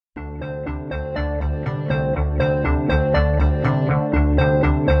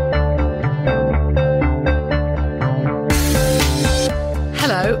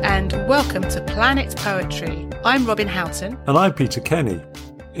welcome to Planet Poetry. I'm Robin Houghton. And I'm Peter Kenny.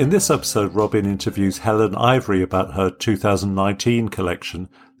 In this episode, Robin interviews Helen Ivory about her 2019 collection,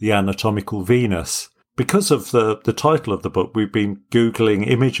 The Anatomical Venus. Because of the title of the book, we've been Googling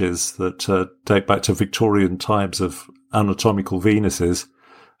images that date back to Victorian times of anatomical Venuses,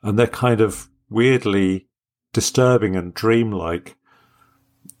 and they're kind of weirdly disturbing and dreamlike,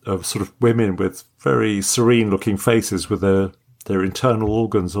 of sort of women with very serene-looking faces with their internal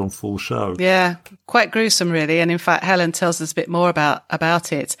organs on full show. Yeah, quite gruesome, really. And in fact, Helen tells us a bit more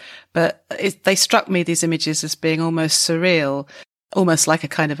about it. But they struck me, these images, as being almost surreal, almost like a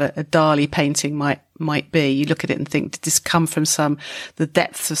kind of a Dali painting might be. You look at it and think, did this come from the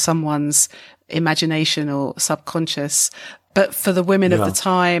depths of someone's imagination or subconscious? But for the women of the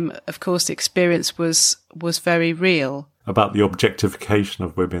time, of course, the experience was very real. About the objectification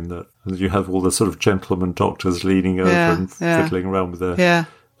of women, that you have all the sort of gentleman doctors leaning over and fiddling around with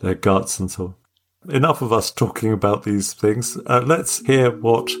their guts and so on. Enough of us talking about these things. Let's hear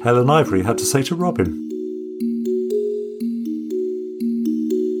what Helen Ivory had to say to Robin.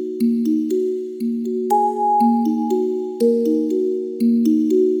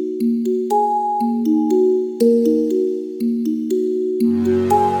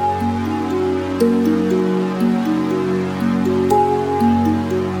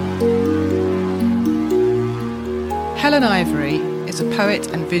 Helen Ivory is a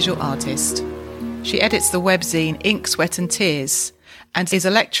poet and visual artist. She edits the webzine Ink, Sweat and Tears and is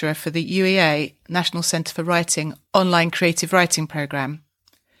a lecturer for the UEA National Centre for Writing online creative writing programme.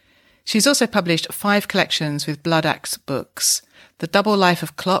 She's also published 5 collections with Blood Axe Books: The Double Life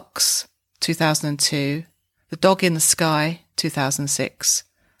of Clocks, 2002, The Dog in the Sky, 2006,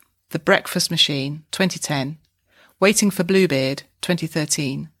 The Breakfast Machine, 2010, Waiting for Bluebeard,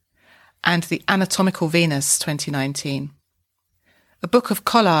 2013, and The Anatomical Venus, 2019. A book of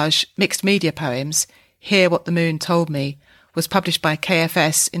collage mixed media poems, Hear What the Moon Told Me, was published by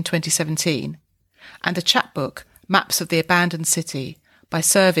KFS in 2017, and a chapbook, Maps of the Abandoned City, by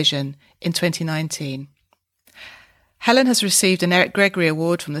Survision in 2019. Helen has received an Eric Gregory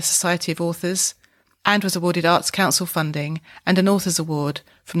Award from the Society of Authors and was awarded Arts Council funding and an Authors Award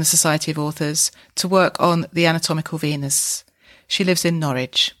from the Society of Authors to work on The Anatomical Venus. She lives in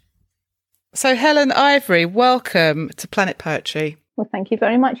Norwich. So Helen Ivory, welcome to Planet Poetry. Well, thank you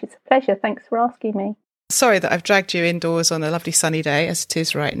very much. It's a pleasure. Thanks for asking me. Sorry that I've dragged you indoors on a lovely sunny day, as it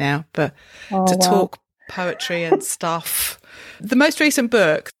is right now, but talk poetry and stuff. The most recent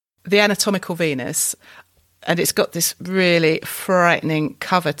book, The Anatomical Venus, and it's got this really frightening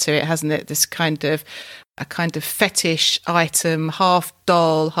cover to it, hasn't it? This a kind of fetish item, half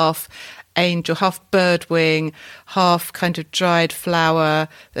doll, half angel, half bird wing, half kind of dried flower.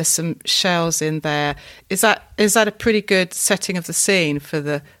 There's some shells in there. Is that a pretty good setting of the scene for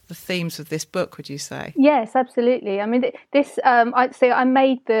the themes of this book, would you say? Yes, absolutely. I mean, this I'd say I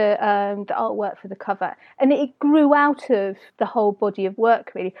made the artwork for the cover, and it grew out of the whole body of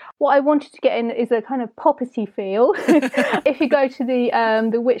work, really. What I wanted to get in is a kind of poppety feel. If you go to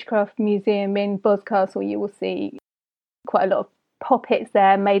the Witchcraft Museum in Boscastle, you will see quite a lot of poppets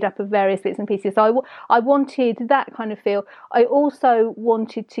there made up of various bits and pieces. So I wanted that kind of feel. I also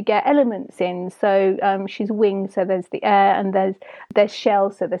wanted to get elements in. So she's winged, so there's the air, and there's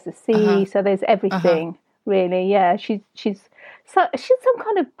shells, so there's the sea, so there's everything really. Yeah, she's some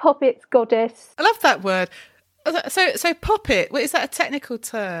kind of poppet goddess. I love that word. So poppet, is that a technical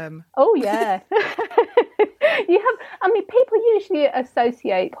term? Oh yeah. People usually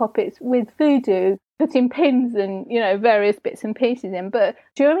associate poppets with voodoo, putting pins and various bits and pieces in. But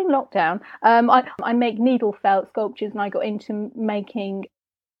during lockdown, I make needle felt sculptures, and I got into making.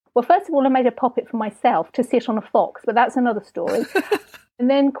 Well, first of all, I made a poppet for myself to sit on a fox, but that's another story. And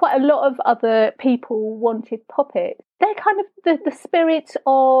then quite a lot of other people wanted poppets. They're kind of the spirit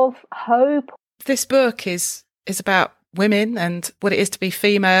of hope. This book is about women and what it is to be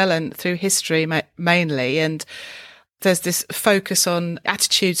female, and through history mainly. And there's this focus on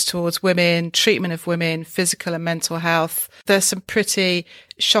attitudes towards women, treatment of women, physical and mental health. There's some pretty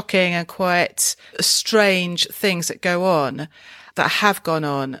shocking and quite strange things that go on, that have gone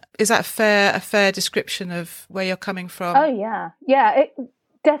on. Is that a fair description of where you're coming from? Oh, yeah.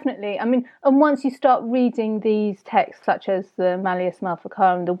 Definitely. I mean, and once you start reading these texts, such as the Malleus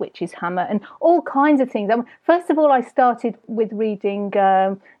Maleficarum, the Witch's Hammer, and all kinds of things. First of all, I started with reading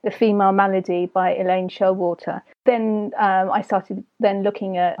The Female Malady by Elaine Showalter. Then I started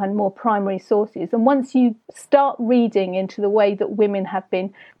looking at more primary sources. And once you start reading into the way that women have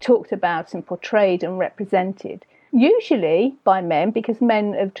been talked about and portrayed and represented, usually by men, because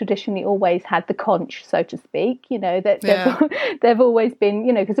men have traditionally always had the conch, so to speak, that they've always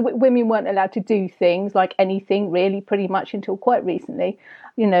been, because women weren't allowed to do things like anything really pretty much until quite recently,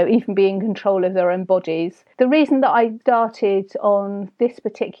 even being in control of their own bodies. The reason that I started on this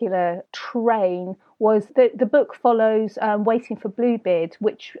particular train was that the book follows Waiting for Bluebeard,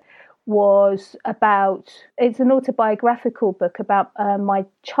 which was it's an autobiographical book about my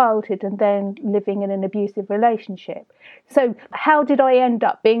childhood and then living in an abusive relationship. So how did I end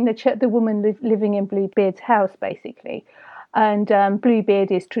up being the woman living in Bluebeard's house, basically? And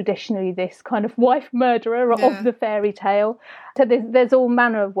Bluebeard is traditionally this kind of wife murderer of the fairy tale. So there's all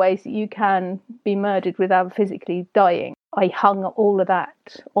manner of ways that you can be murdered without physically dying. I hung all of that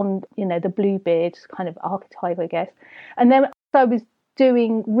on, the Bluebeard kind of archetype, I guess. And then I was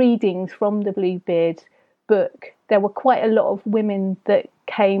doing readings from the Bluebeard book. There were quite a lot of women that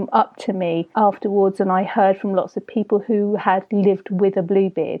came up to me afterwards, and I heard from lots of people who had lived with a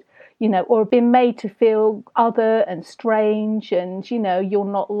Bluebeard, or been made to feel other and strange, and you're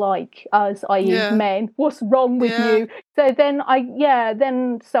not like us, i.e. men. What's wrong with you? So then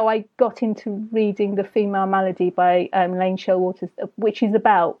I got into reading The Female Malady by Lane Showalter, which is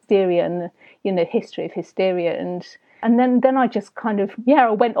about hysteria and the history of hysteria, and then I just kind of I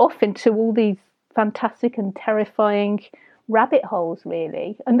went off into all these fantastic and terrifying rabbit holes,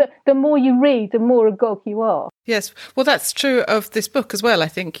 really. And the more you read, the more agog you are. Yes, well, that's true of this book as well. I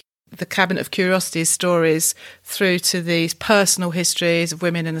think the Cabinet of Curiosities stories through to these personal histories of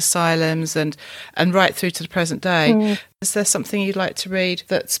women in asylums and right through to the present day. Is there something you'd like to read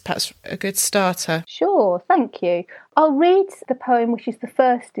that's perhaps a good starter? Sure, thank you. I'll read the poem which is the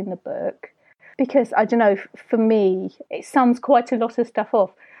first in the book, because, I don't know, for me, it sums quite a lot of stuff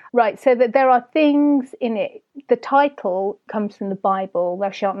off. Right, so that there are things in it. The title comes from the Bible, "Thou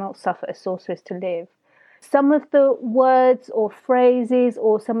shalt not suffer a sorceress to live." Some of the words or phrases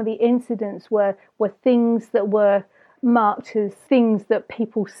or some of the incidents were things that were marked as things that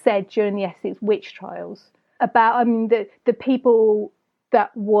people said during the Essex witch trials. The people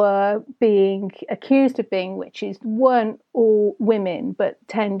that were being accused of being witches weren't all women, but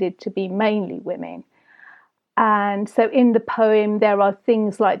tended to be mainly women. And so in the poem, there are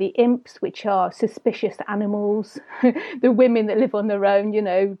things like the imps, which are suspicious animals, the women that live on their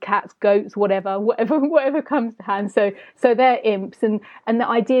own, cats, goats, whatever comes to hand. So they're imps, and the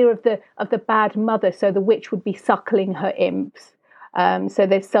idea of the bad mother. So the witch would be suckling her imps. So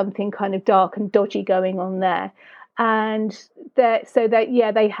there's something kind of dark and dodgy going on there. And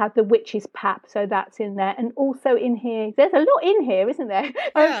they had the witch's pap, so that's in there. And also in here, there's a lot in here, isn't there?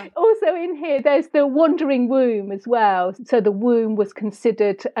 Yeah. Also in here, there's the wandering womb as well. So the womb was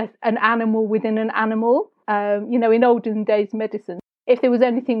considered an animal within an animal. In olden days medicine, if there was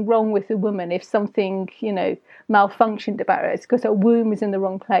anything wrong with a woman, if something, malfunctioned about her, it's because her womb was in the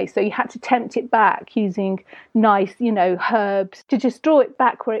wrong place. So you had to tempt it back using nice, herbs to just draw it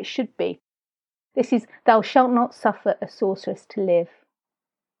back where it should be. This is, "Thou shalt not suffer a sorceress to live."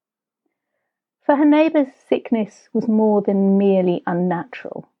 For her neighbour's sickness was more than merely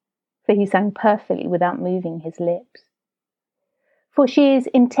unnatural, for he sang perfectly without moving his lips. For she is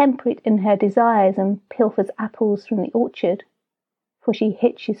intemperate in her desires and pilfers apples from the orchard, for she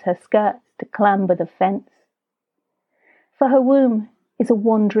hitches her skirts to clamber the fence. For her womb is a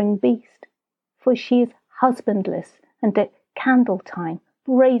wandering beast, for she is husbandless and at candle time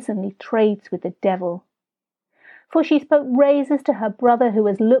brazenly trades with the devil. For she spoke razors to her brother who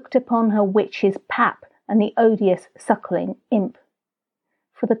has looked upon her witch's pap and the odious suckling imp.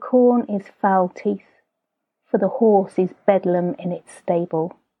 For the corn is foul teeth, for the horse is bedlam in its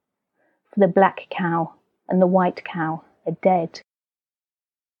stable, for the black cow and the white cow are dead.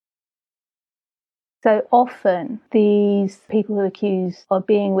 So often these people who are accused of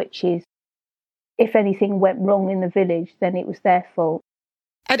being witches, if anything went wrong in the village, then it was their fault.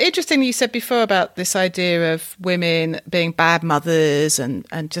 And interestingly, you said before about this idea of women being bad mothers and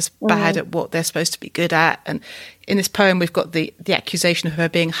just bad at what they're supposed to be good at. And in this poem, we've got the accusation of her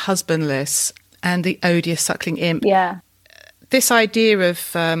being husbandless and the odious suckling imp. Yeah. This idea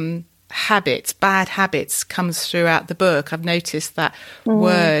of habits, bad habits, comes throughout the book. I've noticed that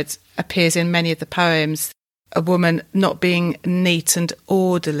word appears in many of the poems. A woman not being neat and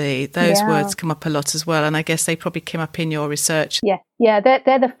orderly. Those words come up a lot as well, and I guess they probably came up in your research. Yeah,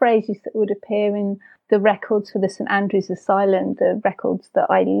 they're the phrases that would appear in the records for the St Andrew's Asylum, the records that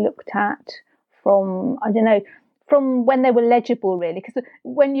I looked at from from when they were legible, really, because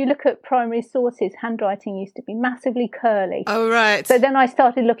when you look at primary sources, handwriting used to be massively curly. Oh, right. So then I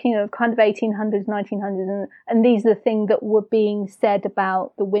started looking at kind of 1800s, 1900s, and these are the things that were being said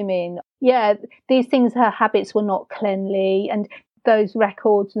about the women. Yeah, these things, her habits were not cleanly, and those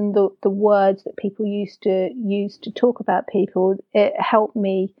records and the words that people used to use to talk about people, it helped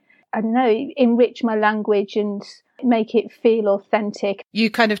me, I don't know, enrich my language and make it feel authentic.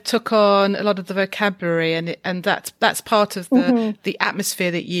 You kind of took on a lot of the vocabulary, and that's part of the atmosphere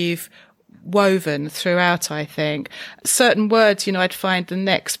that you've woven throughout, I think. Certain words, I'd find the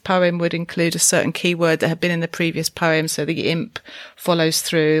next poem would include a certain keyword that had been in the previous poem, so the imp follows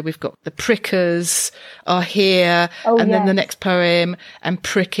through. We've got the prickers are here, then the next poem, and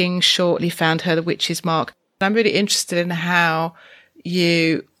pricking shortly found her the witch's mark. I'm really interested in how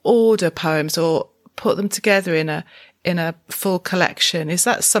you order poems or put them together in a full collection. Is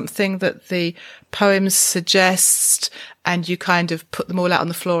that something that the poems suggest, and you kind of put them all out on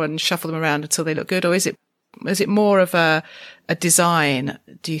the floor and shuffle them around until they look good? Or is it more of a design,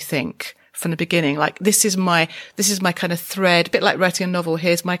 do you think, from the beginning? Like, this is my kind of thread, a bit like writing a novel.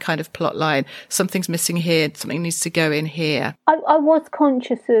 Here's my kind of plot line. Something's missing here. Something needs to go in here. I was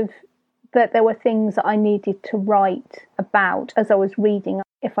conscious of that there were things that I needed to write about as I was reading.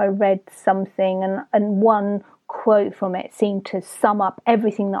 If I read something and one quote from it seemed to sum up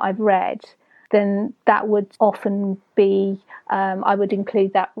everything that I've read, then that would often be, I would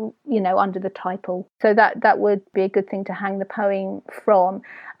include that, under the title. So that would be a good thing to hang the poem from.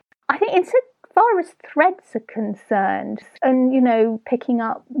 I think insofar as threads are concerned, and, picking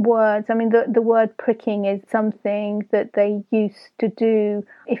up words, I mean, the word pricking is something that they used to do.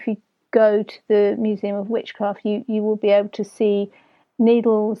 If you go to the Museum of Witchcraft, you will be able to see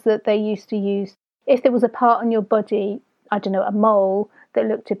needles that they used to use. If there was a part on your body, I don't know, a mole that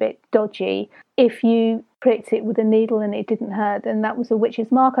looked a bit dodgy, if you pricked it with a needle and it didn't hurt, then that was a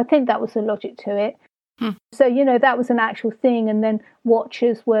witch's mark. I think that was the logic to it. So, that was an actual thing. And then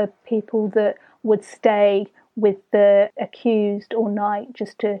watchers were people that would stay with the accused all night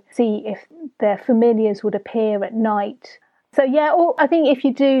just to see if their familiars would appear at night. So, I think if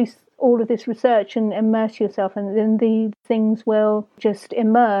you do all of this research and immerse yourself, and then the things will just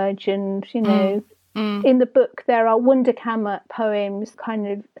emerge. And, in the book, there are Wunderkammer poems kind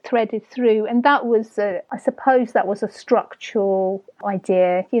of threaded through. And that was, I suppose that was a structural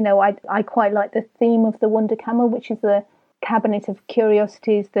idea. I quite like the theme of the Wunderkammer, which is the Cabinet of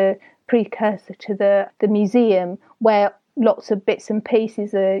Curiosities, the precursor to the museum, where lots of bits and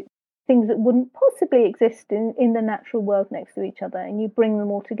pieces are things that wouldn't possibly exist in the natural world next to each other, and you bring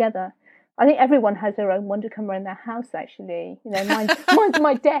them all together. I think everyone has their own Wunderkammer in their house, actually. Mine's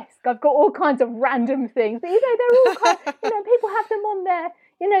my desk. I've got all kinds of random things. They're all kind people have them on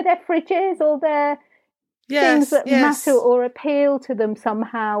their fridges or their things that matter or appeal to them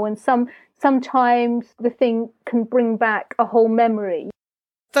somehow. And sometimes the thing can bring back a whole memory.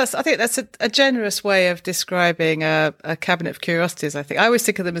 I think that's a generous way of describing a cabinet of curiosities. I always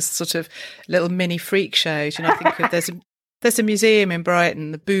think of them as sort of little mini freak shows. I think there's a museum in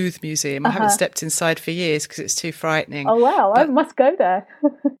Brighton, the Booth Museum. I haven't stepped inside for years because it's too frightening. Oh, wow. I must go there.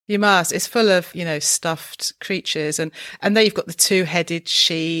 You must. It's full of, stuffed creatures. And there you've got the two-headed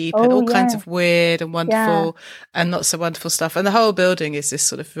sheep and all kinds of weird and wonderful and not so wonderful stuff. And the whole building is this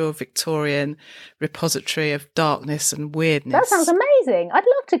sort of real Victorian repository of darkness and weirdness. That sounds amazing. I'd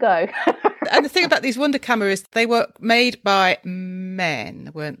love to go. And the thing about these Wunderkammer is they were made by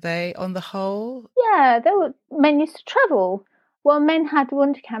men, weren't they, on the whole? Yeah, men used to travel. Well, men had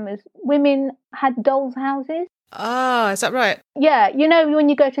Wunderkammers. Women had dolls' houses. Ah, is that right? Yeah, when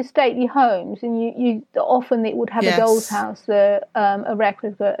you go to stately homes, and you often it would have a doll's house, a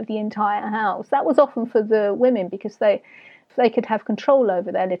replica of the entire house. That was often for the women because they could have control over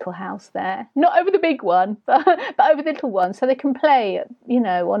their little house there. Not over the big one, but over the little one. So they can play,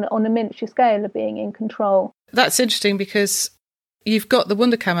 on a miniature scale of being in control. That's interesting because you've got the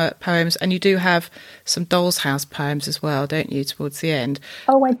Wunderkammer poems and you do have some Doll's House poems as well, don't you, towards the end?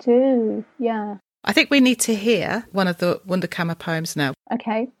 Oh, I do, yeah. I think we need to hear one of the Wunderkammer poems now.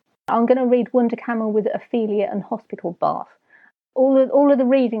 Okay. I'm going to read Wunderkammer with Ophelia and Hospital Bath. All of the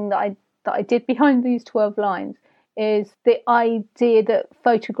reading that I did behind these 12 lines is the idea that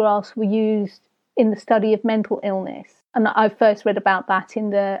photographs were used in the study of mental illness. And I first read about that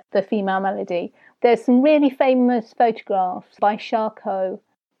in the Female Melody. There's some really famous photographs by Charcot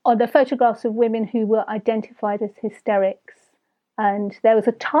on the photographs of women who were identified as hysterics. And there was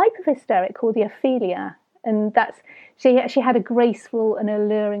a type of hysteric called the Ophelia, and she had a graceful and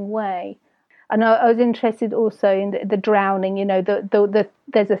alluring way. And I was interested also in the drowning.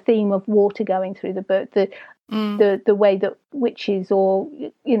 There's a theme of water going through the book. the way that witches, or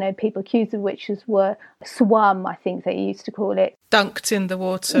people accused of witches, were swum, I think they used to call it. Dunked in the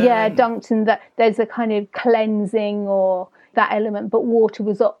water. Yeah, dunked in that. There's a kind of cleansing or that element, but water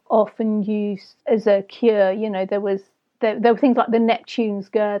was often used as a cure. There were things like the Neptune's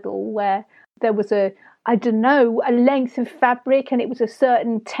girdle, where there was a length of fabric, and it was a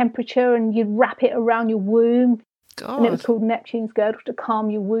certain temperature, and you'd wrap it around your womb. God. And it was called Neptune's girdle to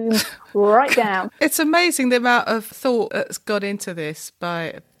calm your womb right down. It's amazing the amount of thought that's gone into this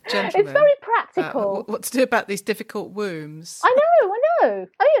by gentlemen. It's very practical. What to do about these difficult wombs. I know.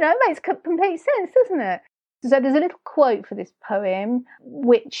 It makes complete sense, doesn't it? So there's a little quote for this poem,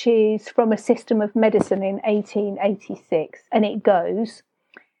 which is from A System of Medicine in 1886, and it goes,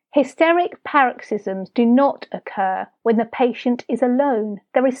 "Hysteric paroxysms do not occur when the patient is alone.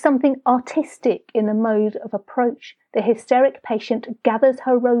 There is something artistic in the mode of approach. The hysteric patient gathers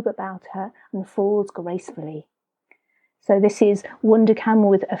her robe about her and falls gracefully." So this is Wunderkammer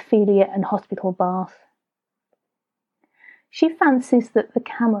with Ophelia and Hospital Bath. "She fancies that the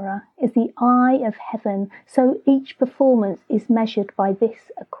camera is the eye of heaven, so each performance is measured by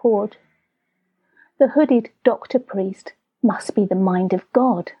this accord. The hooded doctor-priest must be the mind of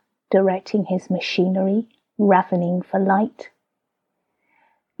God, directing his machinery, ravening for light.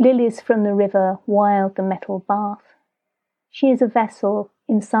 Lilies from the river wild the metal bath. She is a vessel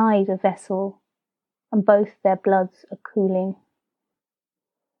inside a vessel, and both their bloods are cooling."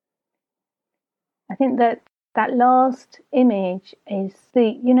 I think that last image is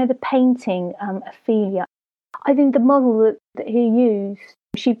the painting, Ophelia. I think the model that he used,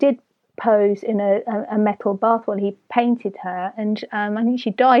 she did pose in a metal bath while he painted her, and I think she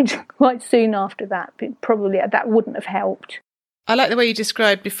died quite soon after that, but probably that wouldn't have helped. I like the way you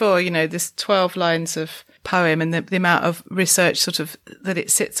described before, this 12 lines of poem and the amount of research sort of that it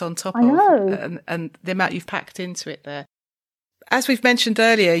sits on top of, and the amount you've packed into it there. As we've mentioned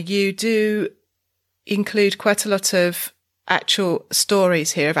earlier, you do include quite a lot of actual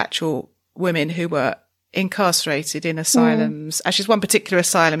stories here of actual women who were incarcerated in asylums. Actually, it's one particular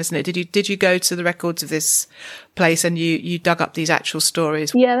asylum, isn't it? Did you go to the records of this place and you dug up these actual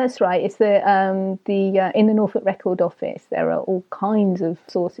stories? Yeah, that's right. It's the in the Norfolk Record Office. There are all kinds of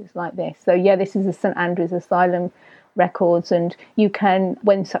sources like this. So yeah, this is the St Andrews Asylum records, and you can,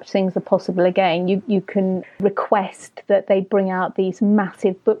 when such things are possible again, you can request that they bring out these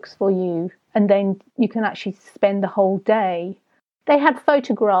massive books for you, and then you can actually spend the whole day. They had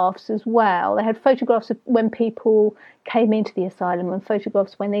photographs as well. They had photographs of when people came into the asylum and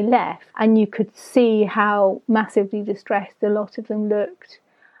photographs when they left. And you could see how massively distressed a lot of them looked.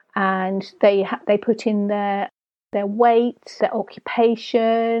 And they put in their weight, their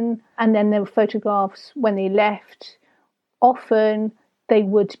occupation, and then there were photographs when they left. Often they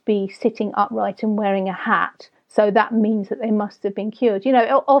would be sitting upright and wearing a hat. So that means that they must have been cured.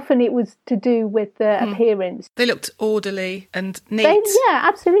 Often it was to do with their appearance. They looked orderly and neat. Yeah,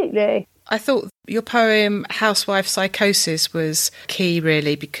 absolutely. I thought your poem, Housewife Psychosis, was key,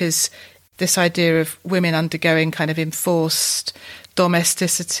 really, because this idea of women undergoing kind of enforced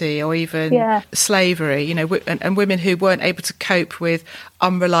domesticity or even slavery, and women who weren't able to cope with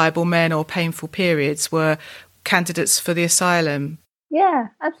unreliable men or painful periods were candidates for the asylum. Yeah,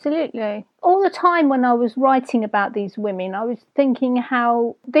 absolutely. All the time when I was writing about these women, I was thinking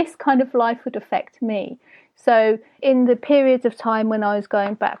how this kind of life would affect me. So in the periods of time when I was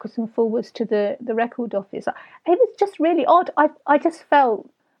going backwards and forwards to the record office, it was just really odd. I just felt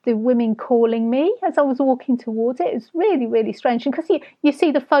the women calling me as I was walking towards it. It was really, really strange. Because you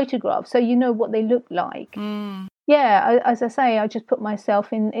see the photographs, so you know what they look like. Yeah, as I say, I just put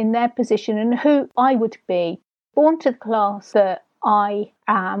myself in their position and who I would be. Born to the class that I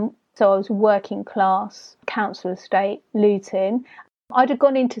am, so I was working class, council estate, Luton. I'd have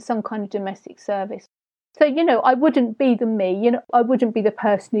gone into some kind of domestic service. So, I wouldn't be the me, I wouldn't be the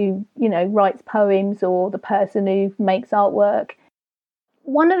person who, writes poems or the person who makes artwork.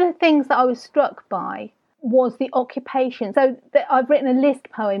 One of the things that I was struck by was the occupation. So I've written a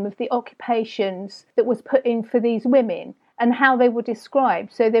list poem of the occupations that was put in for these women and how they were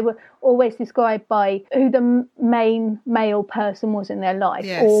described. So they were always described by who the main male person was in their life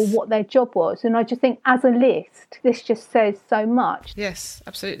or what their job was. And I just think as a list, this just says so much. Yes,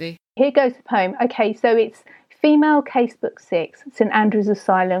 absolutely. Here goes the poem. Okay, so it's Female Casebook 6, St Andrews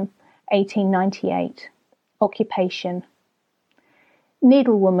Asylum, 1898. Occupation.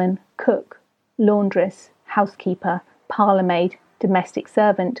 Needlewoman, cook, laundress, housekeeper, parlourmaid, domestic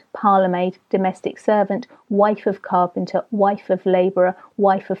servant, parlourmaid, domestic servant, wife of carpenter, wife of labourer,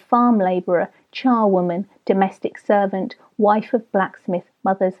 wife of farm labourer, charwoman, domestic servant, wife of blacksmith,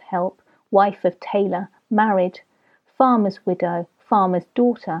 mother's help, wife of tailor, married, farmer's widow, farmer's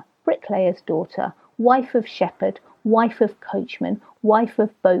daughter, bricklayer's daughter, wife of shepherd, wife of coachman, wife of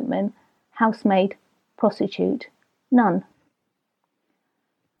boatman, housemaid, prostitute, nun.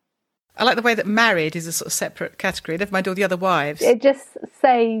 I like the way that married is a sort of separate category. Never mind all the other wives. It just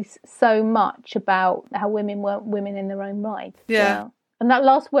says so much about how women weren't women in their own right. Yeah. And that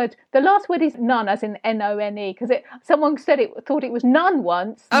last word, the last word is none, as in None, because someone thought it was none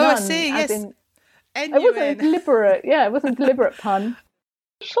once. Oh, none, I see, yes. It wasn't a deliberate, it wasn't a deliberate pun.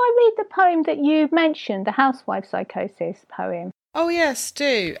 Shall I read the poem that you mentioned, the housewife psychosis poem? Oh, yes,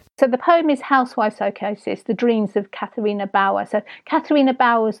 do. So the poem is Housewife Psychosis, The Dreams of Katharina Bauer. So Katharina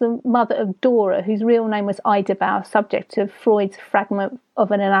Bauer was the mother of Dora, whose real name was Ida Bauer, subject to Freud's fragment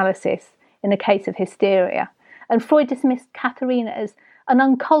of an analysis in a case of hysteria. And Freud dismissed Katharina as an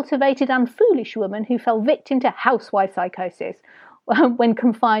uncultivated and foolish woman who fell victim to housewife psychosis when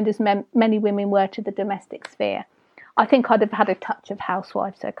confined, as many women were, to the domestic sphere. I think I'd have had a touch of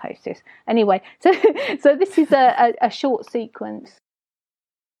housewife psychosis. Anyway, so this is a short sequence.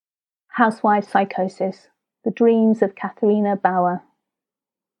 Housewife psychosis, The Dreams of Katharina Bauer.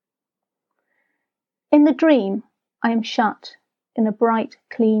 In the dream, I am shut in a bright,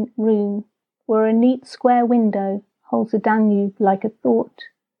 clean room where a neat square window holds a Danube like a thought,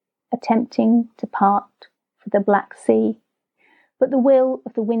 attempting to part for the Black Sea. But the will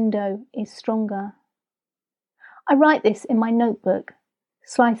of the window is stronger. I write this in my notebook,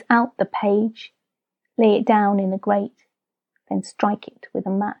 slice out the page, lay it down in the grate, then strike it with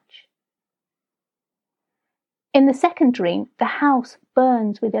a match. In the second dream, the house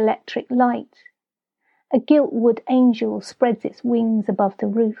burns with electric light. A gilt wood angel spreads its wings above the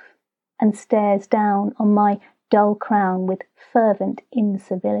roof and stares down on my dull crown with fervent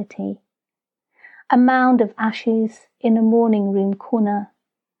incivility. A mound of ashes in a morning room corner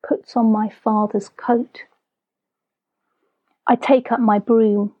puts on my father's coat. I take up my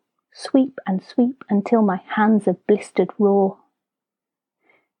broom, sweep until my hands are blistered raw.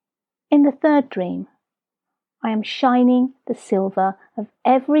 In the third dream, I am shining the silver of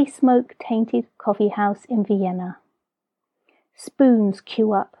every smoke-tainted coffee house in Vienna. Spoons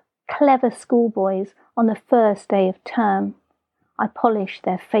queue up, clever schoolboys on the first day of term. I polish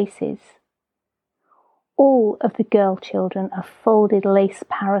their faces. All of the girl children are folded lace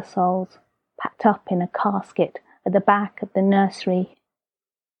parasols, packed up in a casket at the back of the nursery.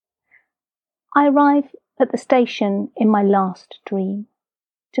 I arrive at the station in my last dream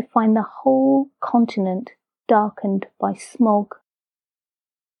to find the whole continent darkened by smog.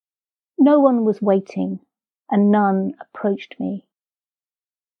 No one was waiting, and none approached me.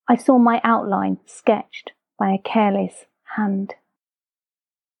 I saw my outline sketched by a careless hand.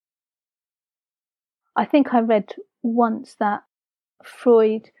 I think I read once that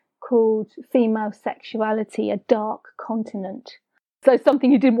Freud called female sexuality a dark continent. So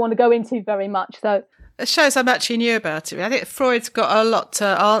something you didn't want to go into very much. So it shows how much he knew about it. I think Freud's got a lot to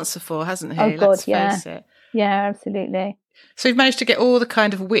answer for, hasn't he? Oh God, Let's face it. Yeah, absolutely. So we've managed to get all the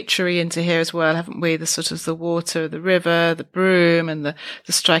kind of witchery into here as well, haven't we? The sort of the water, the river, the broom, and the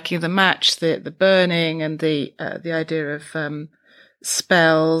striking of the match, the burning, and the idea of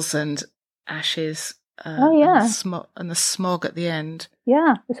spells and ashes. And the smog at the end.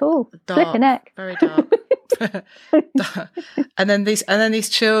 Yeah, it's all dark, flipping heck. Very dark. and then these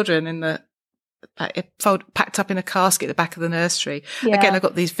children in the packed up in a casket at the back of the nursery. Yeah. Again, I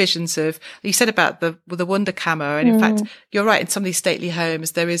got these visions of, you said about the Wunderkammer, and in fact, you're right, in some of these stately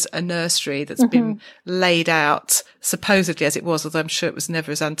homes, there is a nursery that's been laid out, supposedly as it was, although I'm sure it was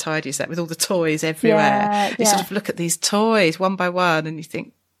never as untidy as that, with all the toys everywhere. You sort of look at these toys one by one and you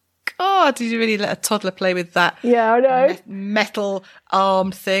think, God, did you really let a toddler play with that? Yeah, I know. Metal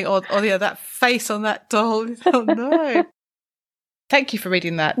armed thing, or that face on that doll? Oh no! Thank you for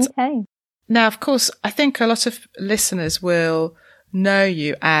reading that. Okay. Now, of course, I think a lot of listeners will know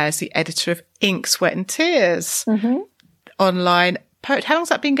you as the editor of Ink, Sweat and Tears online. Poet, how long's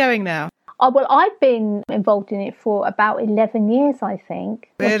that been going now? Well, I've been involved in it for about 11 years, I think.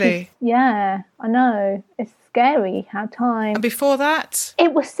 Really? Yeah, I know. It's scary how time... And before that?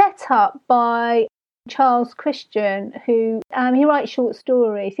 It was set up by Charles Christian, who he writes short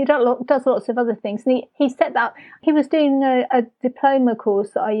stories. He does lots of other things. And he set that... He was doing a diploma course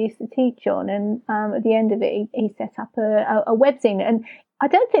that I used to teach on, and at the end of it, he set up a webzine. And I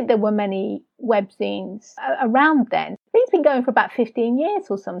don't think there were many webzines around then. It's been going for about 15 years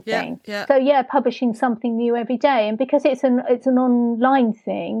or something. Yeah. So publishing something new every day. And because it's an online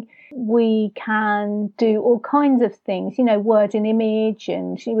thing, We can do all kinds of things, word and image,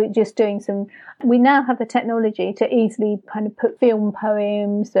 and we're just doing we now have the technology to easily kind of put film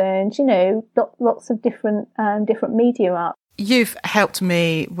poems and, lots of different media up. You've helped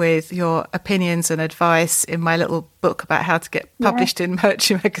me with your opinions and advice in my little book about how to get published in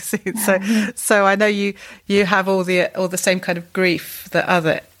Mercury magazine. So I know you have all the same kind of grief that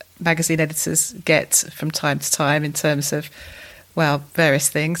other magazine editors get from time to time in terms of, various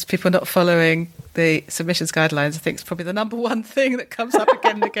things. People not following the submissions guidelines, I think, is probably the number one thing that comes up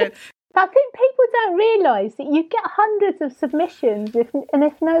again and again. I think people don't realise that you get hundreds of submissions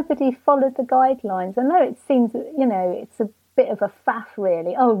if nobody followed the guidelines. I know it seems, it's a bit of a faff,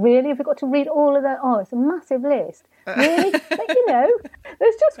 really. Oh, really? Have we got to read all of that? Oh, it's a massive list. Really? But,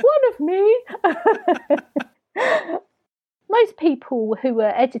 there's just one of me. Most people who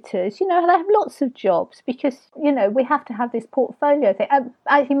are editors, they have lots of jobs because, we have to have this portfolio thing.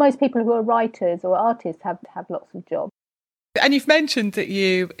 Actually, most people who are writers or artists have lots of jobs. And you've mentioned that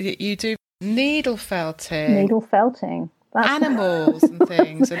you do needle felting. That's animals and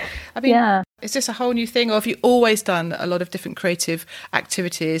things. And, is this a whole new thing, or have you always done a lot of different creative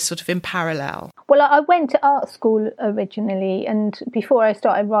activities sort of in parallel? Well, I went to art school originally, and before I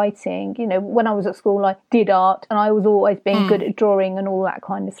started writing, when I was at school, I did art, and I was always being good at drawing and all that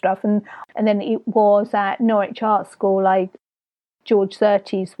kind of stuff. And then it was at Norwich Art School, George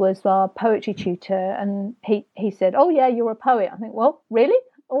Surtees was our poetry tutor, and he said, "Oh yeah, you're a poet." I think, well, really?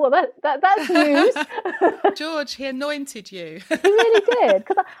 Oh, that's news. George, he anointed you. He really did,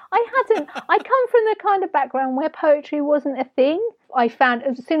 because I come from the kind of background where poetry wasn't a thing. I found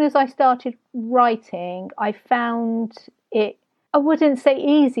as soon as I started writing, I found it, I wouldn't say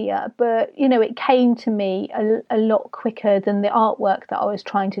easier, but, it came to me a lot quicker than the artwork that I was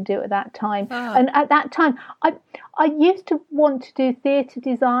trying to do at that time. Oh. And at that time, I used to want to do theatre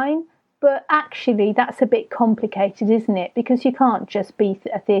design, but actually that's a bit complicated, isn't it? Because you can't just be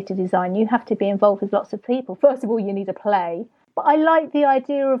a theatre designer. You have to be involved with lots of people. First of all, you need a play. But I like the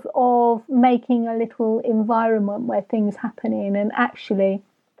idea of making a little environment where things happen in, and actually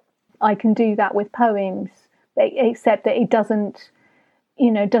I can do that with poems, except that it doesn't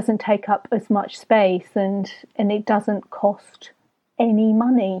take up as much space, and it doesn't cost any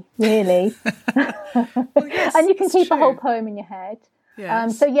money, really. Well, yes, and you can keep true. a whole poem in your head.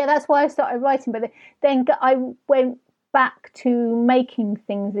 Yes. That's why I started writing. But then I went back to making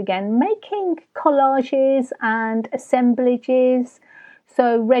things again, making collages and assemblages,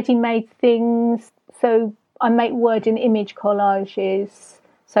 so ready-made things. So I make word and image collages,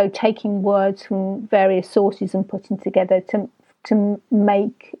 so taking words from various sources and putting together to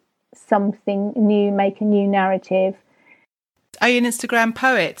make something new, make a new narrative. Are you an Instagram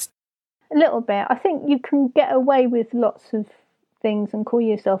poet? A little bit. I think you can get away with lots of things and call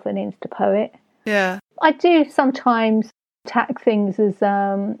yourself an Insta poet. Yeah. I do sometimes tag things as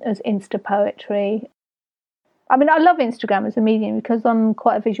Insta poetry. I mean, I love Instagram as a medium because I'm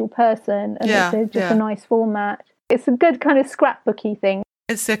quite a visual person, and it's just a nice format. It's a good kind of scrapbooky thing.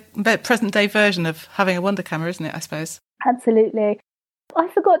 It's a present day version of having a Wonder camera, isn't it, I suppose? Absolutely. I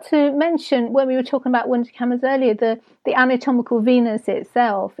forgot to mention when we were talking about Wonder cameras earlier, the anatomical Venus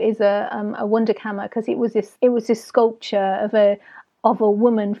itself is a Wonder camera, because it was this sculpture of a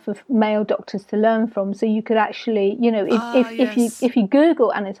woman for male doctors to learn from. So you could actually, if you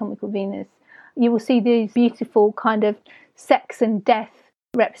Google anatomical Venus, you will see these beautiful kind of sex and death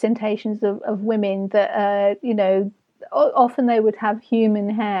representations of women that often they would have human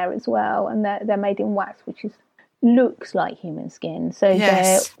hair as well, and they're made in wax, which looks like human skin. So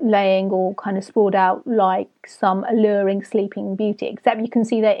they're laying all kind of sprawled out like some alluring sleeping beauty, except you can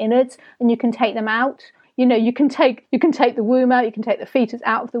see their innards and you can take them out. You can take the womb out, you can take the fetus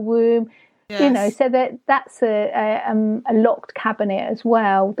out of the womb. Yes. So that's a locked cabinet as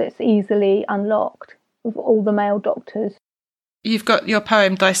well that's easily unlocked with all the male doctors. You've got your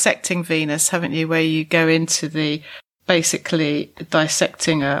poem Dissecting Venus, haven't you, where you go into the basically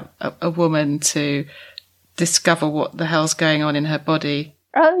dissecting a woman to discover what the hell's going on in her body.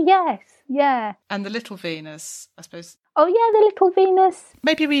 Oh, yes, yeah. And the Little Venus, I suppose. Oh, yeah, the Little Venus.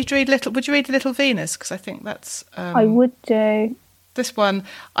 Maybe would you read the Little Venus? Because I think that's... I would do. This one,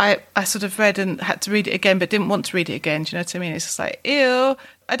 I sort of read and had to read it again, but didn't want to read it again. Do you know what I mean? It's just like, ew,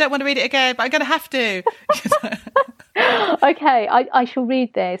 I don't want to read it again, but I'm going to have to. Okay, I shall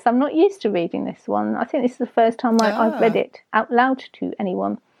read this. I'm not used to reading this one. I think this is the first time I've read it out loud to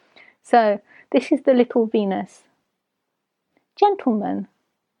anyone. So, this is the Little Venus. Gentlemen,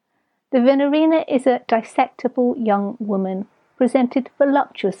 the Venerina is a dissectable young woman, presented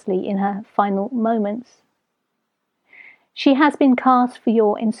voluptuously in her final moments. She has been cast for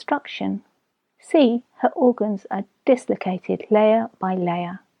your instruction. See, her organs are dislocated layer by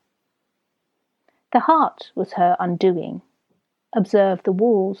layer. The heart was her undoing. Observe the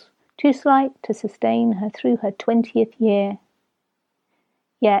walls, too slight to sustain her through her 20th year.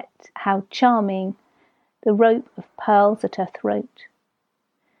 Yet how charming, the rope of pearls at her throat.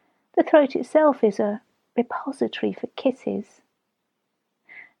 The throat itself is a repository for kisses.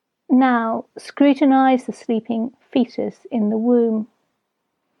 Now scrutinize the sleeping fetus in the womb.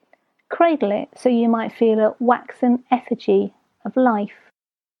 Cradle it so you might feel a waxen effigy of life.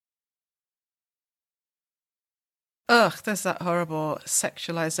 Ugh, there's that horrible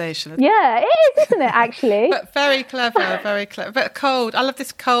sexualization. Yeah, it is, isn't it, actually? But very clever, very clever. But cold. I love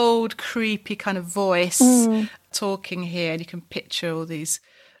this cold, creepy kind of voice talking here. And you can picture all these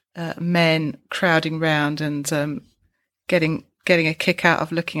men crowding round and getting a kick out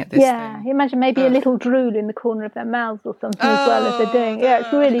of looking at this thing. Imagine maybe a little drool in the corner of their mouths or something as well as they're doing. Yeah,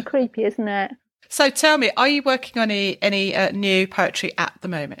 it's really creepy, isn't it? So tell me, are you working on any new poetry at the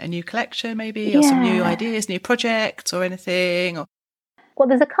moment? A new collection maybe, or some new ideas, new projects or anything? Or... Well,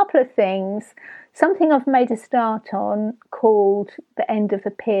 there's a couple of things. Something I've made a start on called The End of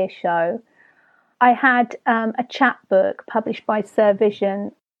the Pier Show. I had a chapbook published by Sir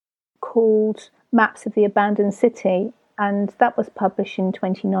Vision called Maps of the Abandoned City, and that was published in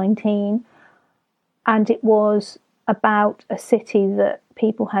 2019. And it was about a city that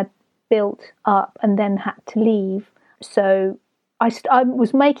people had built up and then had to leave. So I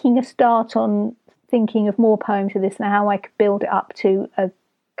was making a start on thinking of more poems for this and how I could build it up to a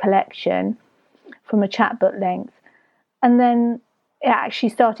collection from a chapbook length. And then it actually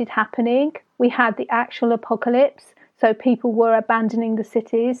started happening. We had the actual apocalypse, so people were abandoning the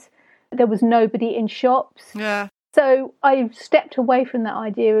cities. There was nobody in shops. Yeah. So I've stepped away from that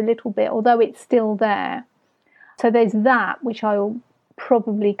idea a little bit, although it's still there. So there's that, which I'll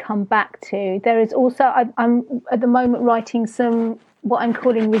probably come back to. There is also, I'm at the moment writing some what I'm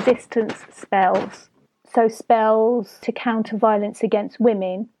calling resistance spells. So spells to counter violence against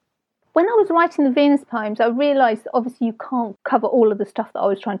women. When I was writing the Venus poems, I realised that obviously you can't cover all of the stuff that I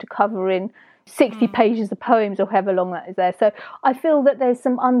was trying to cover in 60 pages of poems or however long that is there. So I feel that there's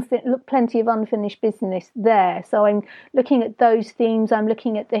some plenty of unfinished business there. So I'm looking at those themes. I'm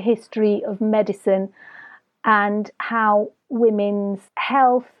looking at the history of medicine and how women's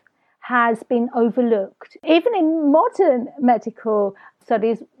health has been overlooked. Even in modern medical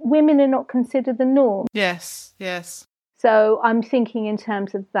studies, women are not considered the norm. Yes, yes. So I'm thinking in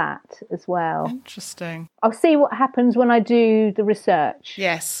terms of that as well. Interesting. I'll see what happens when I do the research.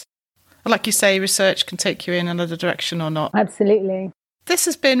 Yes. Like you say, research can take you in another direction or not. Absolutely. This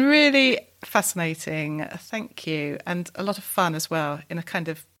has been really fascinating. Thank you. And a lot of fun as well, in a kind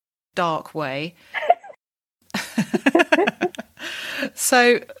of dark way.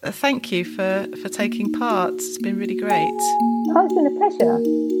 So thank you for taking part. It's been really great. Oh, it's been a pleasure.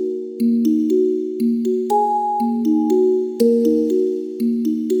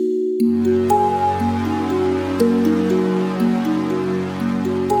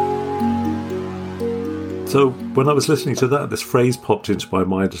 So when I was listening to that, this phrase popped into my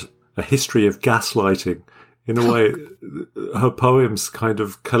mind, a history of gaslighting. In a way, her poems kind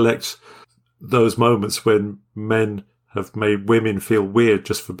of collect those moments when men have made women feel weird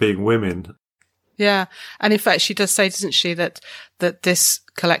just for being women. Yeah. And in fact, she does say, doesn't she, that this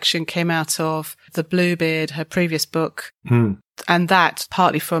collection came out of The Bluebeard, her previous book. And that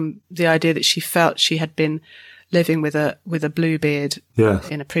partly from the idea that she felt she had been living with a Bluebeard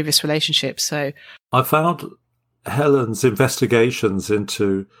in a previous relationship. So I found Helen's investigations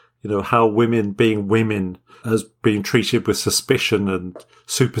into, how women being women has been treated with suspicion and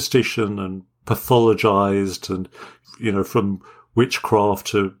superstition and pathologized and, from witchcraft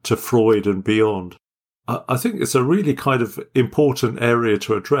to Freud and beyond. I think it's a really kind of important area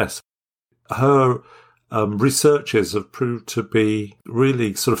to address. Her researches have proved to be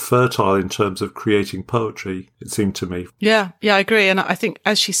really sort of fertile in terms of creating poetry, it seemed to me. Yeah, I agree. And I think,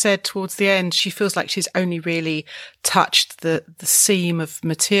 as she said towards the end, she feels like she's only really touched the seam of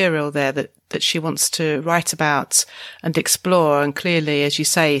material there that she wants to write about and explore. And clearly, as you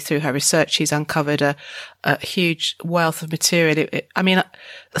say, through her research, she's uncovered a huge wealth of material.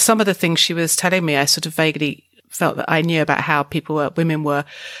 Some of the things she was telling me, I sort of vaguely felt that I knew about how women were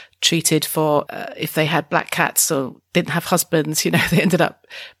treated for if they had black cats or didn't have husbands, they ended up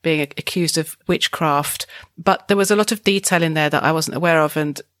being accused of witchcraft. But there was a lot of detail in there that I wasn't aware of,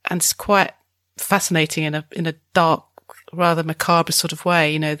 and it's quite fascinating in a dark, rather macabre sort of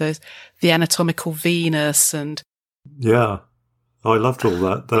way. There's the anatomical Venus and I loved all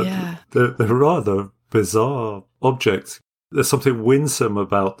that. They're rather bizarre objects. There's something winsome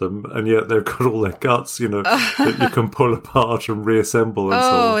about them, and yet they've got all their guts, that you can pull apart and reassemble and so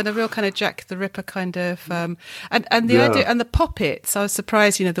on. And a real kind of Jack the Ripper kind of, and the idea, and the poppets. I was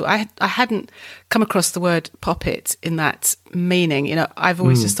surprised, that I hadn't come across the word poppet in that meaning. I've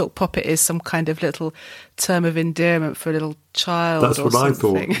always just thought poppet is some kind of little term of endearment for a little child. That's what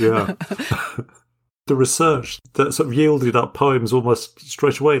something. I thought, yeah. The research that sort of yielded up poems almost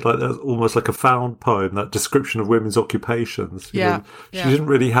straight away, almost like a found poem, that description of women's occupations. She didn't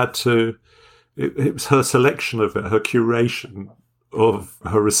really had to, it was her selection of it, her curation of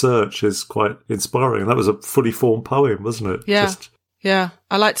her research is quite inspiring. That was a fully formed poem, wasn't it? Yeah.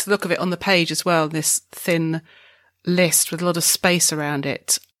 I liked the look of it on the page as well, this thin list with a lot of space around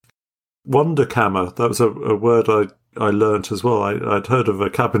it. Wunderkammer, that was a word I learnt as well. I'd heard of a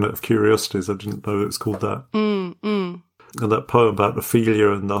cabinet of curiosities. I didn't know it was called that. And that poem about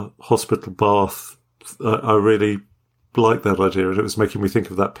Ophelia and the hospital bath, I really liked that idea, and it was making me think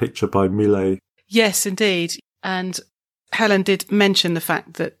of that picture by Millet. Yes, indeed. And Helen did mention the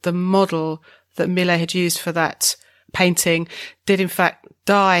fact that the model that Millet had used for that painting did in fact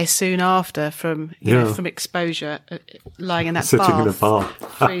die soon after from from exposure, lying in that sitting bath, in a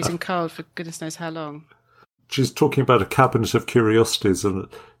bath, freezing cold for goodness knows how long. She's talking about a cabinet of curiosities, and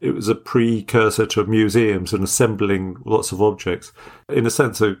it was a precursor to museums and assembling lots of objects. In a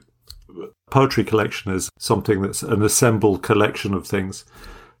sense, a poetry collection is something that's an assembled collection of things.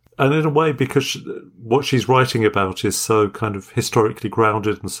 And in a way, because what she's writing about is so kind of historically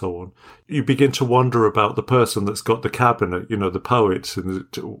grounded and so on, you begin to wonder about the person that's got the cabinet, the poet, and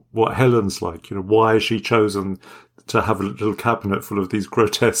what Helen's like. Why has she chosen to have a little cabinet full of these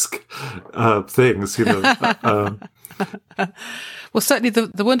grotesque things, Well, certainly the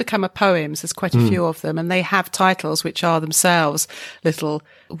Wunderkammer poems, there's quite a few of them, and they have titles which are themselves little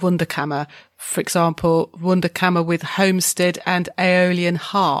Wunderkammer. For example, Wunderkammer with Homestead and Aeolian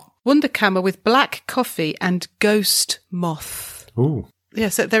Harp. Wunderkammer with Black Coffee and Ghost Moth. Ooh.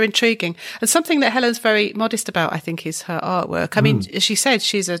 Yes, they're intriguing. And something that Helen's very modest about, I think, is her artwork. I mean, as she said,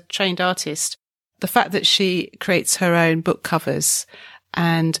 she's a trained artist. The fact that she creates her own book covers,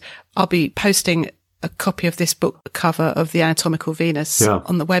 and I'll be posting a copy of this book cover of The Anatomical Venus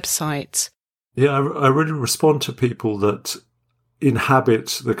on the website. Yeah, I really respond to people that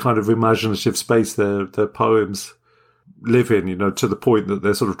inhabit the kind of imaginative space their poems live in, to the point that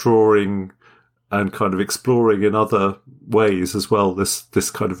they're sort of drawing and kind of exploring in other ways as well, this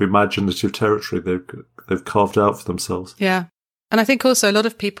kind of imaginative territory they've carved out for themselves. Yeah. And I think also a lot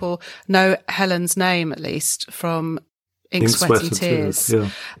of people know Helen's name, at least, from Ink, Sweat and Tears. Yeah.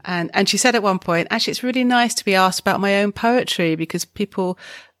 And she said at one point, actually, it's really nice to be asked about my own poetry, because people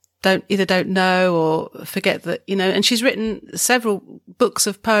don't know or forget that, and she's written several books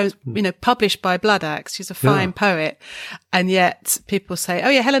of poems, published by Blood Axe. She's a fine poet. And yet people say, oh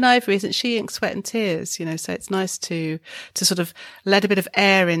yeah, Helen Ivory, isn't she Ink, Sweat and Tears? So it's nice to sort of let a bit of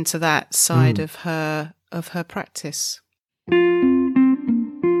air into that side of her practice.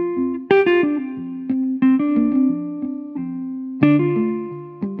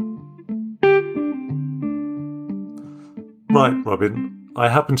 Right, Robin. I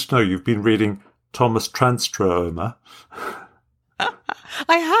happen to know you've been reading Thomas Tranströmer. I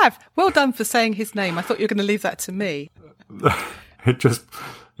have. Well done for saying his name. I thought you were going to leave that to me. It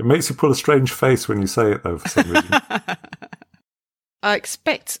makes you pull a strange face when you say it, though, for some reason. I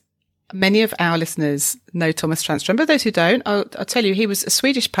expect many of our listeners know Thomas Tranströmer, but those who don't, I'll tell you, he was a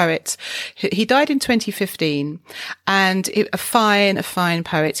Swedish poet. He died in 2015, and a fine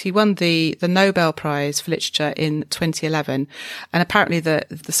poet. He won the Nobel Prize for Literature in 2011, and apparently the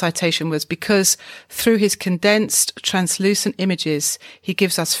citation was because through his condensed, translucent images, he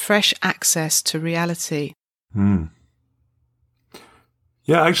gives us fresh access to reality.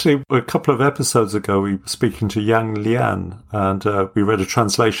 Yeah, actually, a couple of episodes ago, we were speaking to Yang Lian, and we read a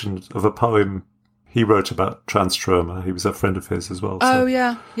translation of a poem he wrote about Tranströmer. He was a friend of his as well. Oh,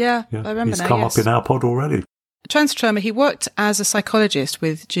 yeah. I remember he's come up in our pod already. Tranströmer, he worked as a psychologist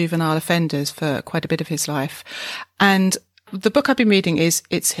with juvenile offenders for quite a bit of his life. And the book I've been reading it's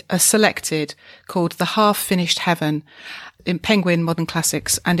a selected called The Half-Finished Heaven in Penguin Modern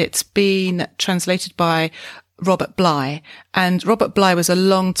Classics, and it's been translated by Robert Bly. And Robert Bly was a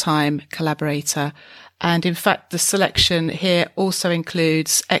long-time collaborator. And in fact, the selection here also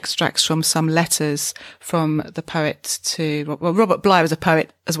includes extracts from some letters from the poet to, well, Robert Bly was a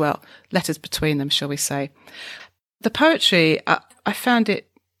poet as well. Letters between them, shall we say. The poetry, I found it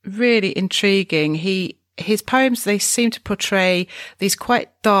really intriguing. He his poems, they seem to portray these quite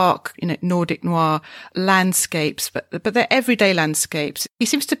dark, Nordic noir landscapes, but they're everyday landscapes. He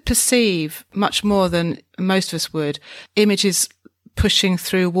seems to perceive much more than most of us would images pushing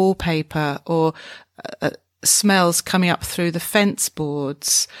through wallpaper or smells coming up through the fence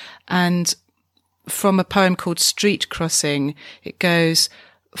boards. And from a poem called Street Crossing, it goes,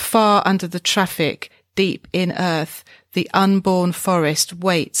 far under the traffic, deep in earth, the unborn forest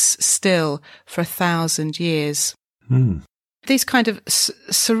waits still for 1,000 years. These kind of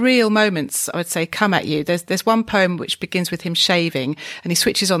surreal moments, I would say, come at you. There's one poem which begins with him shaving, and he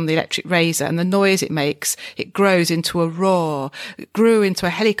switches on the electric razor, and the noise it makes, it grows into a roar. It grew into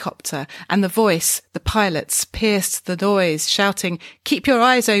a helicopter, and the voice, the pilots, pierced the noise, shouting, "Keep your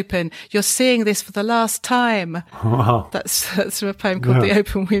eyes open. You're seeing this for the last time." Wow. That's from a poem called The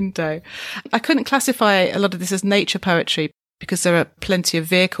Open Window. I couldn't classify a lot of this as nature poetry, because there are plenty of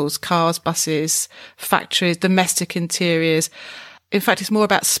vehicles, cars, buses, factories, domestic interiors. In fact, it's more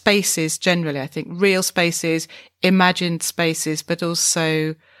about spaces generally, I think. Real spaces, imagined spaces, but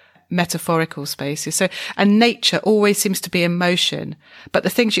also metaphorical spaces. And nature always seems to be in motion, but the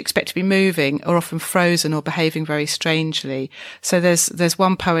things you expect to be moving are often frozen or behaving very strangely. So there's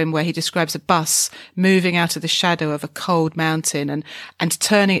one poem where he describes a bus moving out of the shadow of a cold mountain and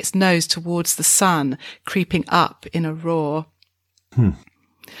turning its nose towards the sun, creeping up in a roar.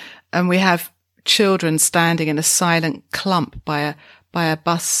 And we have children standing in a silent clump by a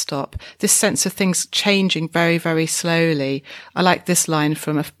bus stop. This sense of things changing very, very slowly. I like this line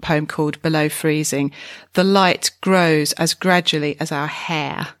from a poem called Below Freezing. The light grows as gradually as our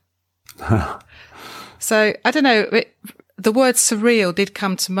hair. So, I don't know, the word surreal did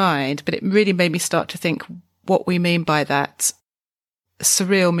come to mind, but it really made me start to think what we mean by that.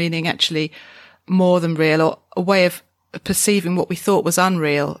 Surreal meaning actually more than real, or a way of perceiving what we thought was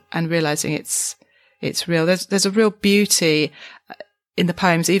unreal and realizing it's real. There's a real beauty in the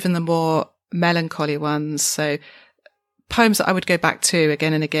poems, even the more melancholy ones. So poems that I would go back to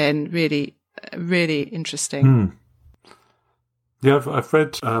again and again. Really, really interesting. Yeah, I've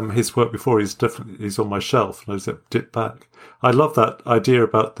read his work before. He's on my shelf, and I dip back. I love that idea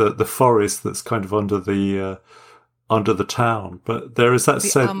about the forest that's kind of under the town, but there is that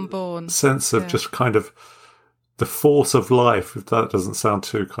sense of just kind of the force of life, if that doesn't sound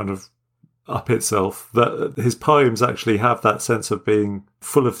too kind of up itself, that his poems actually have that sense of being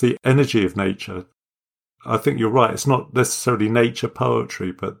full of the energy of nature. I think you're right. It's not necessarily nature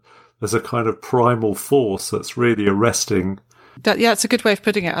poetry, but there's a kind of primal force that's really arresting. It's a good way of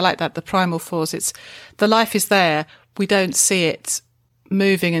putting it. I like that, the primal force. It's the life is there. We don't see it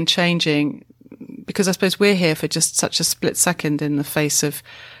moving and changing because I suppose we're here for just such a split second in the face of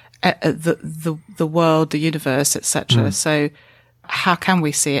the world, the universe, etc. So how can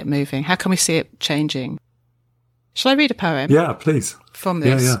we see it moving? How can we see it changing? Shall I read a poem? Yeah, please. From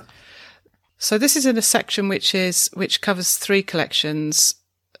this. Yeah. So this is in a section which covers 3 collections: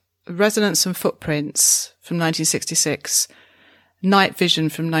 Resonance and Footprints from 1966, Night Vision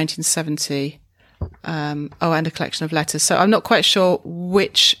from 1970, and a collection of letters. So I'm not quite sure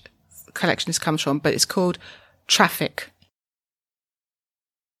which collection this comes from, but it's called Traffic.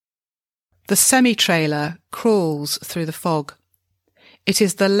 The semi-trailer crawls through the fog. It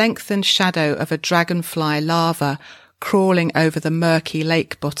is the lengthened shadow of a dragonfly larva crawling over the murky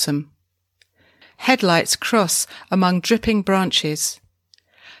lake bottom. Headlights cross among dripping branches.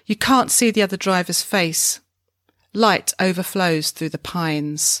 You can't see the other driver's face. Light overflows through the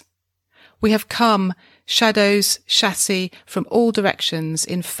pines. We have come, shadows, chassis, from all directions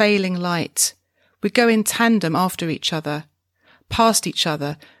in failing light. We go in tandem after each other, past each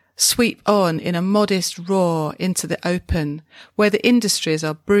other, sweep on in a modest roar into the open, where the industries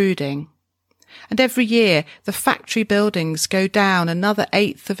are brooding. And every year the factory buildings go down another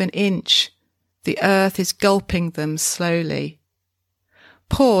 1/8 of an inch. The earth is gulping them slowly.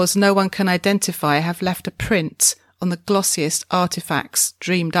 Pores no one can identify have left a print on the glossiest artifacts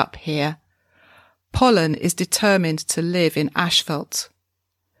dreamed up here. Pollen is determined to live in asphalt.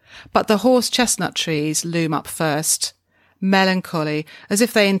 But the horse chestnut trees loom up first, melancholy, as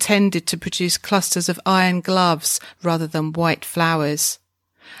if they intended to produce clusters of iron gloves rather than white flowers.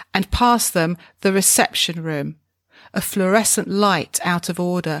 And past them, the reception room. A fluorescent light out of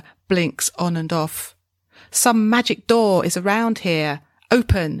order blinks on and off. Some magic door is around here.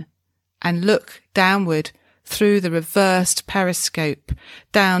 Open, and look downward through the reversed periscope,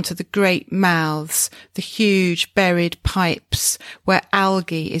 down to the great mouths, the huge buried pipes where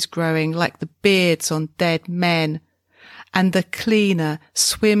algae is growing like the beards on dead men. And the cleaner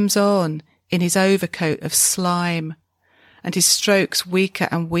swims on in his overcoat of slime, and his strokes weaker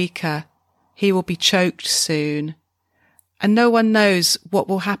and weaker. He will be choked soon. And no one knows what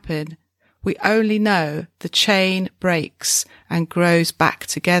will happen. We only know the chain breaks and grows back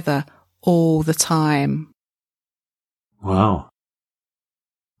together all the time. Wow.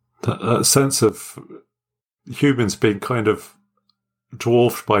 That sense of humans being kind of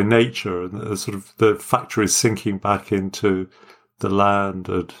dwarfed by nature, and sort of the factories sinking back into the land.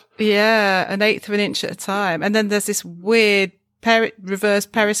 And yeah, an eighth of an inch at a time. And then there's this weird reverse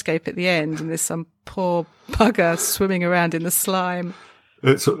periscope at the end, and there's some poor bugger swimming around in the slime.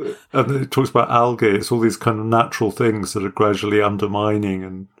 And it talks about algae. It's all these kind of natural things that are gradually undermining,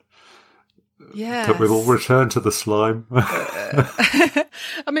 and that we'll all return to the slime. I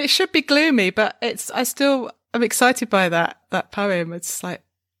mean, it should be gloomy, but I'm excited by that poem. It's like,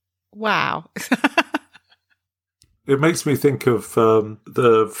 wow. It makes me think of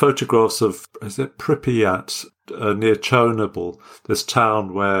the photographs of, is it Pripyat, near Chernobyl, this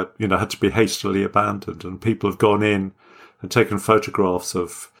town where, had to be hastily abandoned, and people have gone in and taken photographs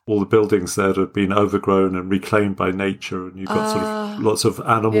of all the buildings there that have been overgrown and reclaimed by nature, and you've got sort of lots of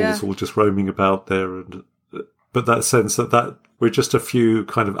animals all just roaming about there. But that sense that we're just a few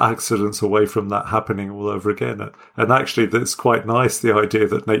kind of accidents away from that happening all over again. And actually, that's quite nice, the idea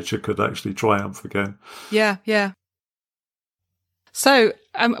that nature could actually triumph again. Yeah, yeah. So,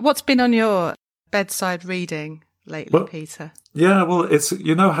 what's been on your bedside reading lately, Peter? Yeah, well, it's,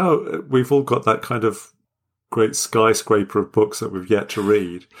 how we've all got that kind of great skyscraper of books that we've yet to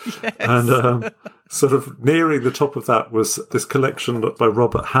read. Yes. And sort of nearing the top of that was this collection by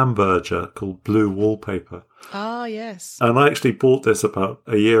Robert Hamburger called Blue Wallpaper. Ah, yes. And I actually bought this about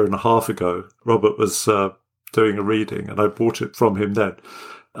a year and a half ago. Robert was doing a reading, and I bought it from him then.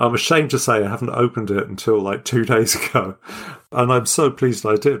 I'm ashamed to say I haven't opened it until like 2 days ago. And I'm so pleased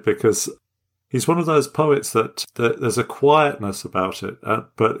I did, because he's one of those poets that there's a quietness about it,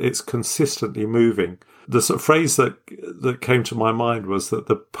 but it's consistently moving. The sort of phrase that came to my mind was that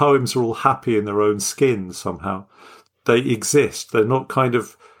the poems are all happy in their own skin somehow. They exist. They're not kind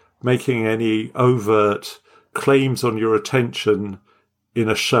of making any overt claims on your attention in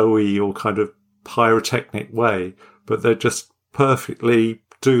a showy or kind of pyrotechnic way, but they're just perfectly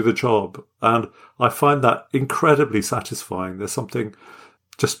do the job. And I find that incredibly satisfying. There's something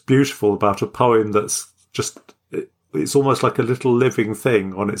just beautiful about a poem that's just, it's almost like a little living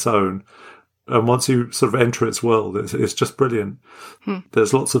thing on its own. And once you sort of enter its world, it's just brilliant.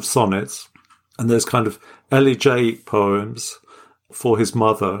 There's lots of sonnets, and there's kind of elegiac poems for his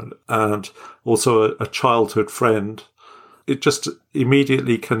mother, and also a childhood friend. It just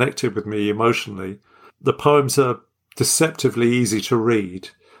immediately connected with me emotionally. The poems are deceptively easy to read.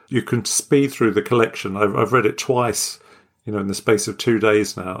 You can speed through the collection. I've read it twice, in the space of 2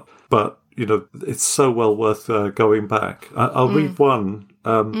 days now. But, it's so well worth going back. I'll read one,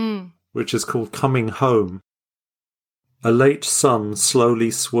 which is called Coming Home. A late sun slowly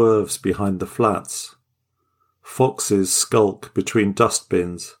swerves behind the flats. Foxes skulk between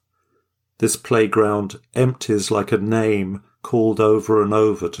dustbins. This playground empties like a name called over and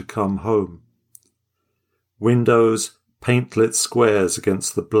over to come home. Windows, paint-lit squares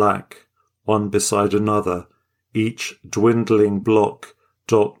against the black, one beside another, each dwindling block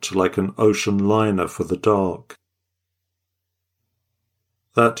docked like an ocean liner for the dark.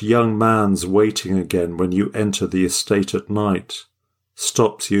 That young man's waiting again when you enter the estate at night,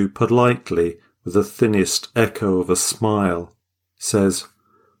 stops you politely with the thinnest echo of a smile, says,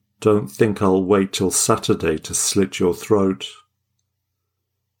 "Don't think I'll wait till Saturday to slit your throat."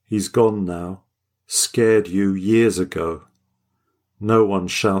 He's gone now, scared you years ago. No one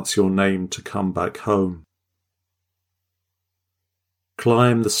shouts your name to come back home.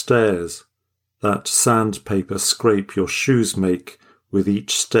 Climb the stairs, that sandpaper scrape your shoes make with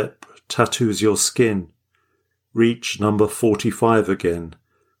each step tattoos your skin. Reach number 45 again,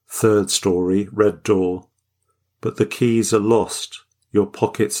 third story, red door. But the keys are lost, your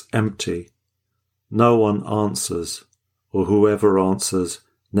pockets empty. No one answers, or whoever answers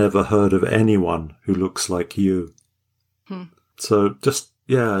never heard of anyone who looks like you. So just,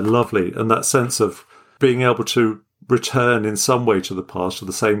 lovely. And that sense of being able to return in some way to the past, to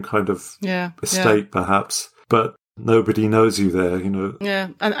the same kind of estate perhaps, but nobody knows you there, Yeah,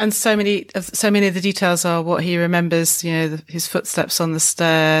 and so many of the details are what he remembers. His footsteps on the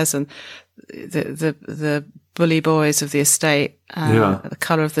stairs and the bully boys of the estate, the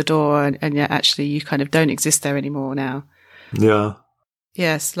colour of the door, and yet actually you kind of don't exist there anymore now. Yeah.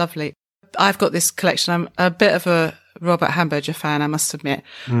 Yes, lovely. I've got this collection. I'm a bit of a Robert Hamburger fan, I must admit.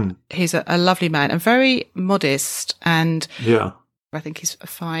 He's a lovely man and very modest, and I think he's a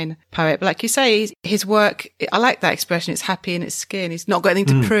fine poet. But like you say, his work, I like that expression, it's happy in its skin. He's not got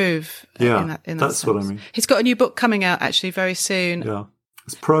anything to prove. Yeah, in that that's sense. what I mean. He's got a new book coming out actually very soon. Yeah.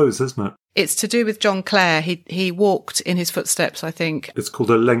 It's prose, isn't it? It's to do with John Clare. He walked in his footsteps, I think. It's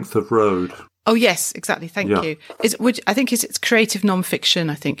called A Length of Road. Oh, yes, exactly. Thank you. I think it's creative non-fiction,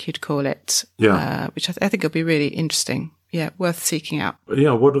 I think you'd call it. Yeah. Which I think will be really interesting. Yeah, worth seeking out.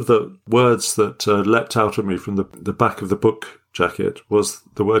 Yeah, one of the words that leapt out at me from the back of the book jacket was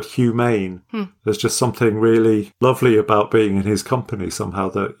the word humane. There's just something really lovely about being in his company somehow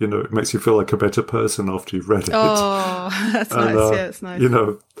that, it makes you feel like a better person after you've read it. Oh, that's nice. Yeah, that's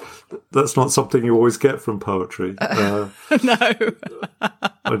nice. That's not something you always get from poetry. No.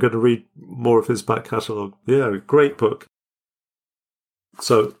 I'm going to read more of his back catalogue. Yeah, great book.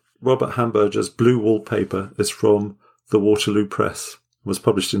 So, Robert Hamburger's Blue Wallpaper is from the Waterloo Press. It was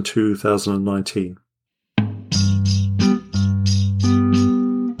published in 2019.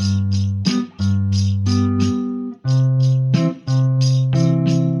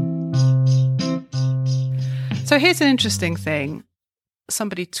 So here's an interesting thing.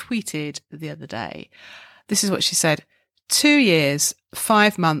 Somebody tweeted the other day. This is what she said. 2 years,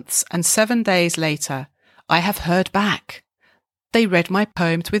 5 months, and 7 days later, I have heard back. They read my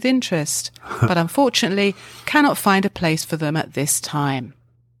poems with interest, but unfortunately cannot find a place for them at this time.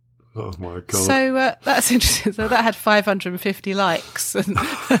 Oh my God. So that's interesting. So that had 550 likes and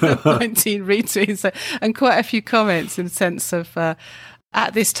 19 retweets and quite a few comments in the sense of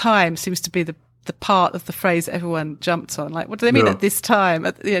at this time seems to be the part of the phrase that everyone jumped on. Like, what do they mean at this time?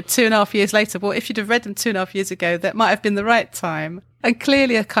 2.5 years later? Well, if you'd have read them 2.5 years ago, that might have been the right time. And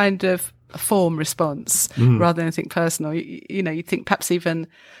clearly a kind of a form response rather than anything personal. You think perhaps even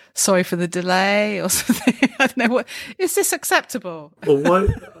sorry for the delay or something. I don't know. What is this acceptable? Well, why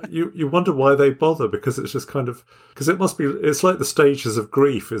you wonder why they bother, because it's just kind of, because it's like the stages of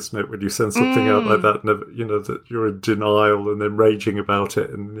grief, isn't it, when you send something out like that, and that you're in denial and then raging about it,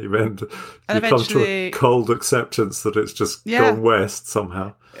 and you come to a cold acceptance that it's just gone west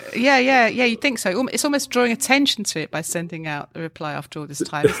somehow. Yeah, you think so. It's almost drawing attention to it by sending out the reply after all this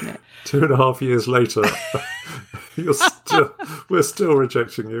time, isn't it? 2.5 years later, we're still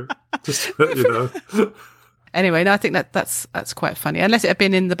rejecting you. Just to let you know. Anyway, no, I think that's quite funny. Unless it had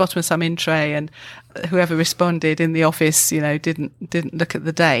been in the bottom of some in tray, and whoever responded in the office, didn't look at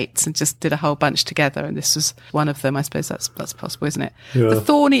the dates and just did a whole bunch together, and this was one of them. I suppose that's possible, isn't it? Yeah. The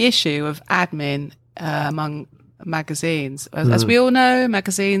thorny issue of admin among magazines. As we all know,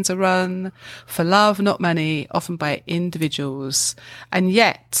 magazines are run for love, not money, often by individuals. And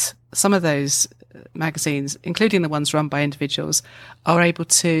yet, some of those magazines, including the ones run by individuals, are able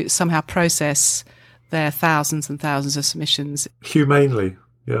to somehow process their thousands and thousands of submissions. Humanely,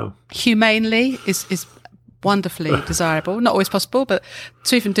 yeah. Humanely is wonderfully desirable. Not always possible, but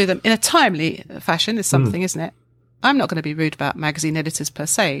to even do them in a timely fashion is something, isn't it? I'm not going to be rude about magazine editors per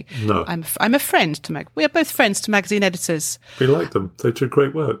se. No. I'm a friend to we are both friends to magazine editors. We like them. They do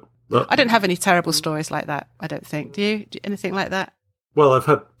great work. I don't have any terrible stories like that, I don't think. Do you? Anything like that? Well, I've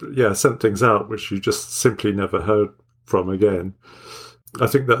had, sent things out which you just simply never heard from again. I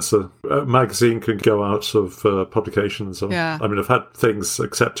think that's a magazine can go out of publication. So, yeah. I mean, I've had things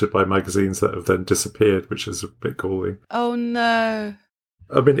accepted by magazines that have then disappeared, which is a bit galling. Oh, no.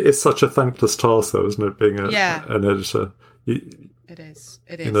 I mean, it's such a thankless task, though, isn't it, being an editor? It is.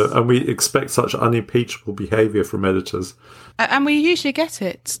 And we expect such unimpeachable behaviour from editors. And we usually get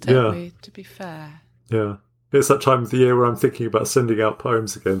it, don't we, to be fair? Yeah. It's that time of the year where I'm thinking about sending out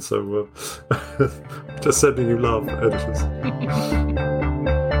poems again, so just sending you love, editors.